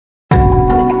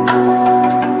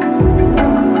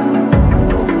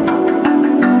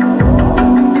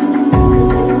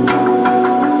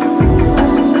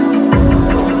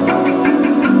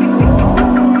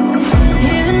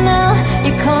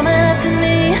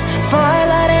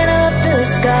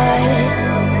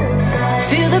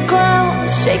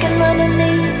shaking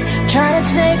underneath, trying to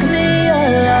take me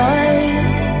alive.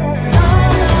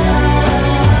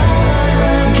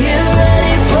 Get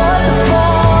ready for the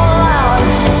fallout.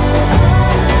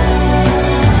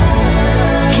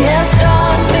 Can't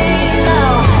stop me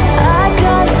now. I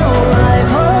got no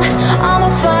rival. I'ma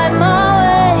fight my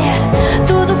way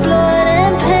through the blood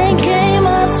and pain, game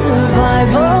of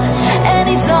survival.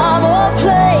 Any time or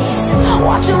place,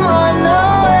 watch 'em run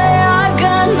away. I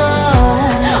got none.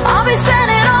 I'll be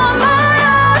standing on my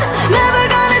own, never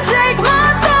gonna take my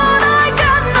throne. I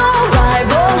got no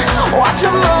rival. Watch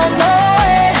 'em run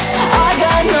away. I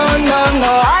got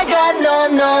no, I got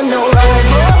no rival.